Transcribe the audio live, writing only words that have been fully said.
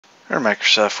Here in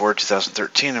Microsoft Word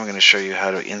 2013, I'm going to show you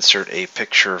how to insert a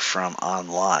picture from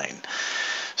online.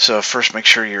 So first, make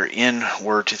sure you're in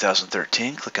Word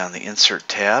 2013. Click on the Insert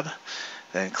tab,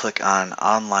 then click on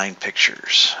Online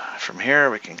Pictures. From here,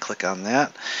 we can click on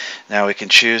that. Now we can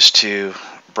choose to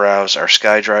browse our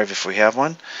SkyDrive if we have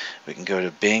one. We can go to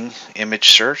Bing Image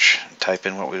Search, type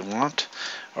in what we want,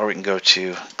 or we can go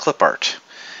to Clip Art.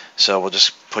 So we'll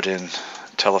just put in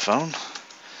telephone,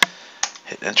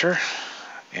 hit Enter,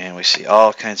 and we see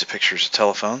all kinds of pictures of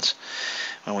telephones.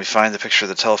 When we find the picture of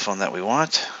the telephone that we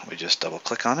want, we just double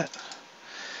click on it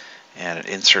and it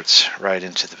inserts right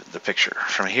into the picture.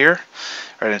 From here,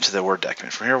 right into the Word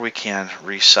document. From here we can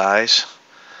resize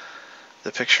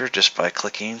the picture just by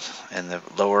clicking in the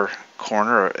lower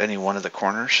corner or any one of the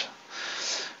corners.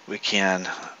 We can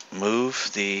move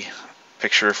the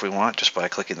picture if we want just by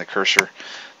clicking the cursor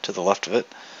to the left of it,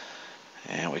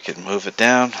 and we can move it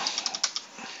down.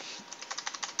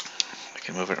 We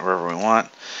can move it wherever we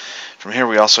want. From here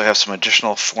we also have some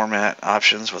additional format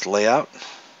options with layout,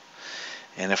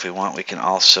 and if we want we can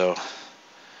also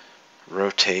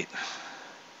rotate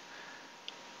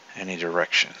any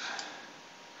direction.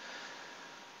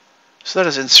 So that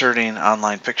is inserting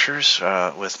online pictures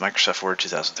with Microsoft Word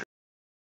 2013.